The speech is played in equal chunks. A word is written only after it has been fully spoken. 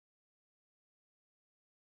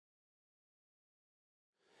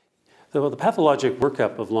The pathologic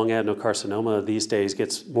workup of lung adenocarcinoma these days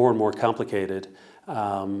gets more and more complicated,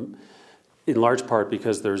 in large part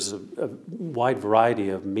because there's a wide variety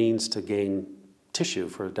of means to gain tissue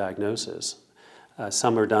for diagnosis.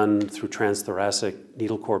 Some are done through transthoracic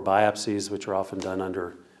needle core biopsies, which are often done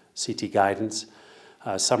under CT guidance.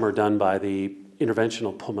 Some are done by the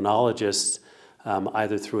interventional pulmonologists,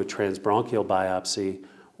 either through a transbronchial biopsy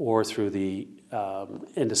or through the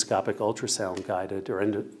endoscopic ultrasound-guided, or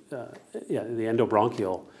the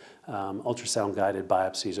endobronchial ultrasound-guided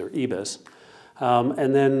biopsies, or EBUS.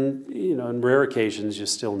 And then, in rare occasions, you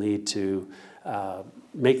still need to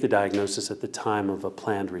make the diagnosis at the time of a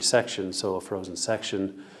planned resection, so a frozen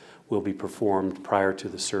section will be performed prior to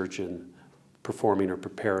the surgeon performing or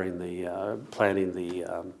preparing planning the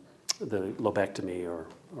lobectomy or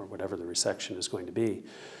whatever the resection is going to be.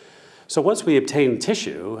 So once we obtain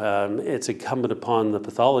tissue, it's incumbent upon the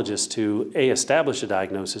pathologist to establish a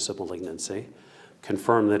diagnosis of malignancy,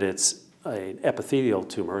 confirm that it's an epithelial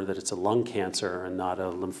tumor, that it's a lung cancer and not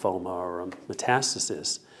a lymphoma or a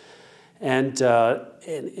metastasis. And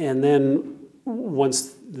then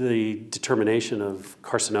once the determination of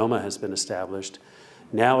carcinoma has been established,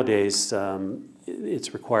 nowadays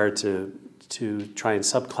it's required to try and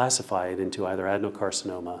subclassify it into either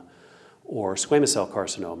adenocarcinoma or squamous cell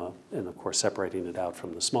carcinoma, and of course separating it out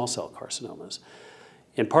from the small cell carcinomas.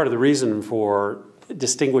 And part of the reason for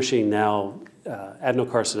distinguishing now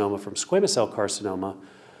adenocarcinoma from squamous cell carcinoma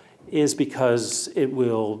is because it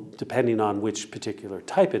will, depending on which particular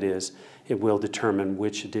type it is, it will determine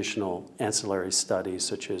which additional ancillary studies,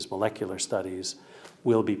 such as molecular studies,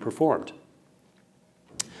 will be performed.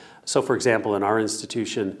 So for example, in our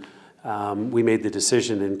institution, we made the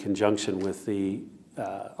decision in conjunction with the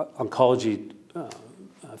oncology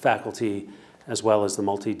faculty as well as the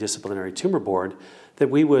multidisciplinary tumor board that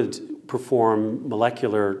we would perform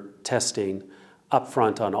molecular testing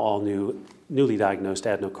upfront on all newly diagnosed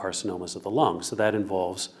adenocarcinomas of the lung. So that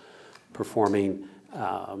involves performing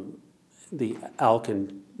the ALK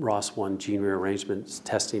and ROS1 gene rearrangement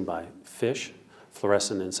testing by FISH,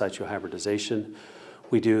 fluorescent in situ hybridization.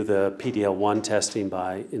 We do the PD-L1 testing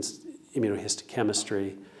by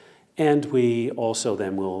immunohistochemistry, and we also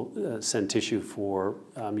then will send tissue for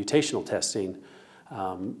mutational testing,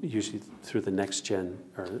 usually through the next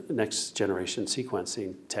generation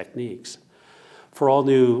sequencing techniques. For all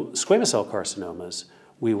new squamous cell carcinomas,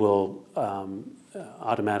 we will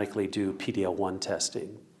automatically do PD-L1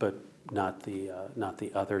 testing, but not the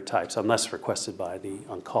other types, unless requested by the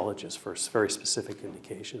oncologist for very specific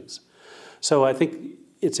indications. So I think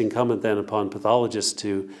it's incumbent then upon pathologists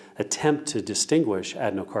to attempt to distinguish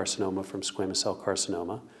adenocarcinoma from squamous cell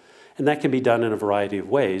carcinoma. And that can be done in a variety of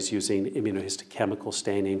ways using immunohistochemical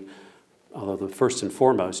staining, although the first and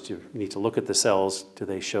foremost, you need to look at the cells. Do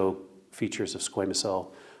they show features of squamous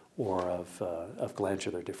cell or of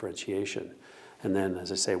glandular differentiation? And then,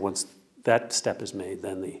 as I say, once that step is made,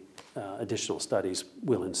 then the additional studies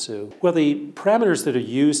will ensue. Well, the parameters that are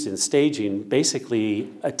used in staging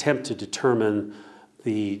basically attempt to determine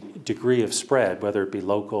the degree of spread, whether it be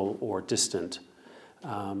local or distant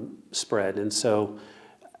spread. And so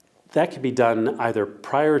that can be done either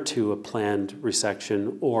prior to a planned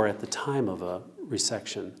resection or at the time of a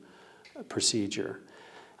resection procedure.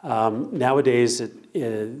 Nowadays, the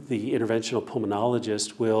interventional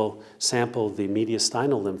pulmonologist will sample the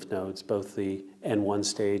mediastinal lymph nodes, both the N1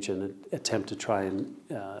 stage, and attempt to try and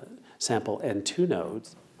sample N2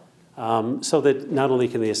 nodes, so that not only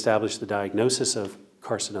can they establish the diagnosis of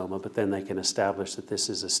carcinoma, but then they can establish that this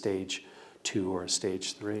is a stage 2 or a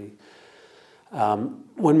stage 3.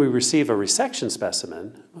 When we receive a resection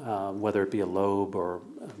specimen, whether it be a lobe or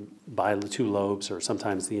two lobes or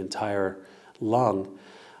sometimes the entire lung,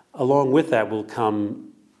 along with that will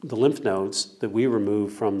come the lymph nodes that we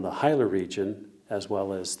remove from the hilar region as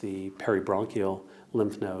well as the peribronchial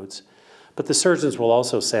lymph nodes. But the surgeons will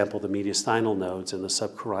also sample the mediastinal nodes and the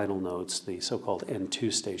subcarinal nodes, the so-called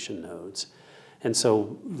N2 station nodes. And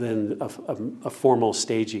so then a formal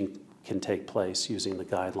staging can take place using the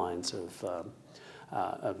guidelines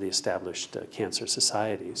of the established cancer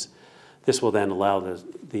societies. This will then allow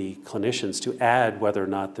the clinicians to add whether or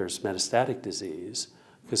not there's metastatic disease,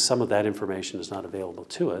 because some of that information is not available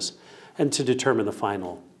to us, and to determine the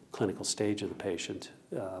final clinical stage of the patient.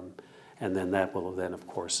 And then that will then, of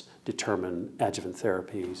course, determine adjuvant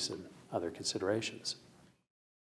therapies and other considerations.